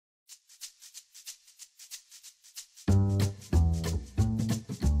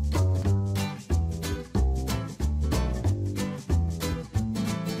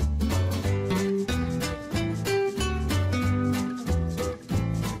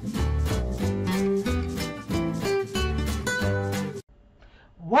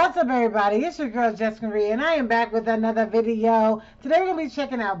What's up, everybody? It's your girl Jessica Marie, and I am back with another video. Today we're gonna be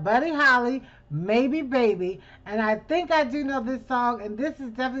checking out Buddy Holly, Maybe Baby, and I think I do know this song, and this is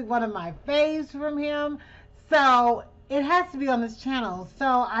definitely one of my faves from him. So it has to be on this channel.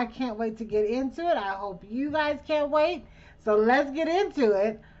 So I can't wait to get into it. I hope you guys can't wait. So let's get into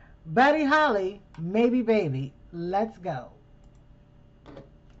it. Buddy Holly, Maybe Baby. Let's go.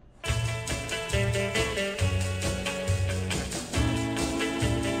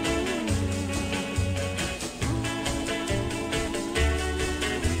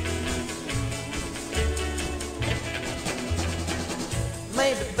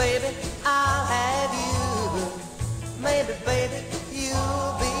 Maybe, baby, I'll have you. Maybe, baby,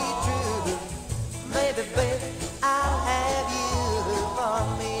 you'll be true. Maybe, baby, I'll have you for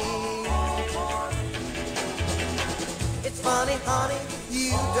me. It's funny, honey,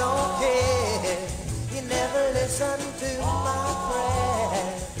 you don't care. You never listen to my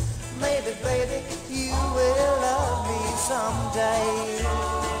prayer. Maybe, baby, you will love me someday.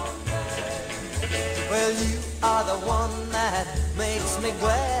 Well, you are the one that makes me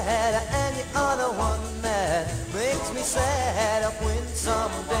glad, and you are the one that makes me sad. When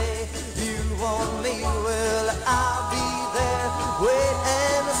someday you want me, well, I'll be there. Wait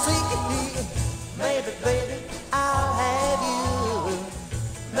and see. Maybe, baby, I'll have you.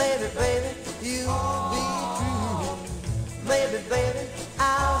 Maybe, baby, you'll be true. Maybe, baby,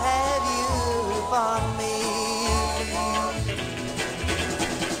 I'll have you for me.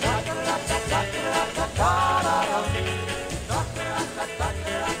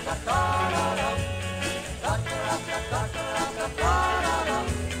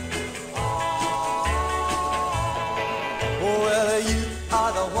 Well, you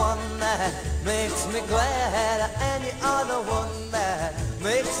are the one that makes me glad, and you are the one that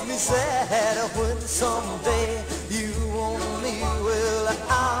makes me sad. When someday you want me, well,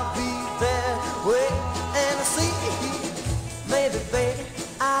 I'll be there. Wait and see. Maybe, baby,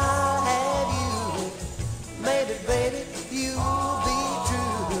 I'll have you. Maybe, baby, you'll be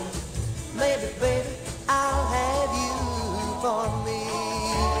true. Maybe, baby, I'll have you for me.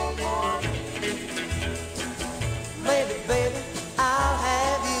 Maybe, baby, I'll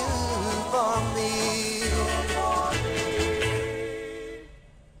have you for me.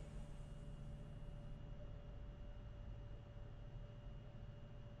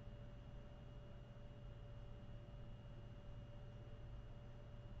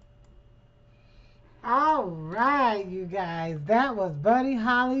 All right, you guys, that was Buddy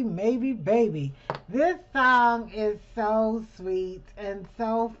Holly, Maybe Baby. This song is so sweet and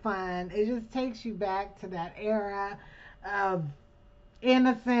so fun. It just takes you back to that era of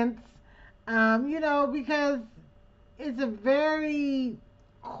innocence, because it's a very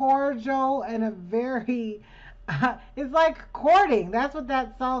cordial and a very it's like courting. That's what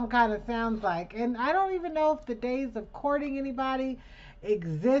that song kind of sounds like. And I don't even know if the days of courting anybody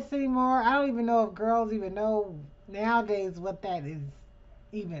exist anymore. I don't even know if girls even know nowadays what that is.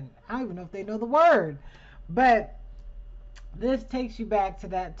 Even I don't even know if they know the word. But this takes you back to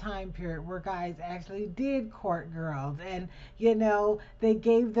that time period where guys actually did court girls, and they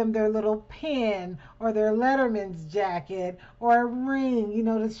gave them their little pin or their letterman's jacket or a ring,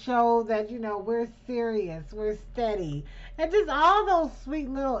 to show that we're serious, we're steady, and just all those sweet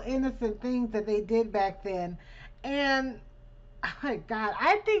little innocent things that they did back then. And oh my God,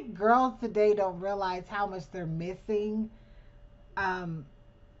 I think girls today don't realize how much they're missing um,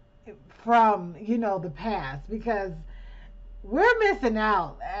 from the past, because we're missing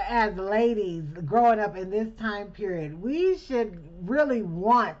out as ladies growing up in this time period. We should really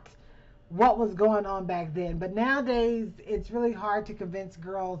want what was going on back then. But nowadays, it's really hard to convince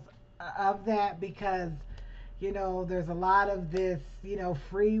girls of that, because, there's a lot of this,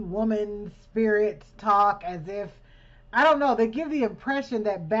 free woman spirit talk, as if, I don't know, they give the impression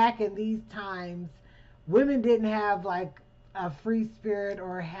that back in these times, women didn't have like a free spirit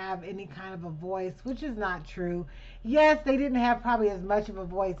or have any kind of a voice, which is not true. Yes, they didn't have probably as much of a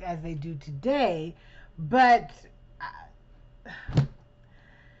voice as they do today, but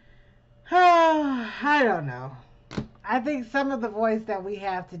I don't know. I think some of the voice that we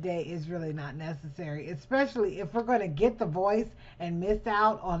have today is really not necessary, especially if we're going to get the voice and miss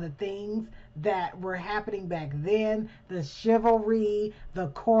out on the things that were happening back then. The chivalry, the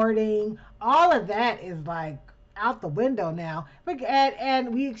courting, all of that is like out the window now.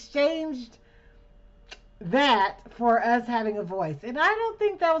 And we exchanged that for us having a voice. And I don't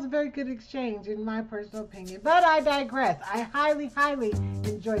think that was a very good exchange in my personal opinion. But I digress. I highly, highly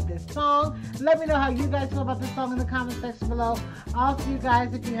enjoyed this song. Let me know how you guys feel about this song in the comment section below. Also, you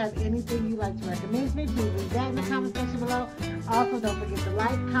guys, if you have anything you'd like to recommend to me, please leave that in the comment section below. Also, don't forget to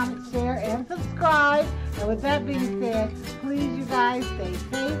like, comment, share, and subscribe. And with that being said, please, you guys, stay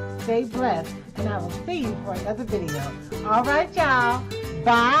safe, stay blessed, and I will see you for another video. All right, y'all.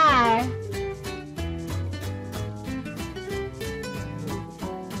 Bye.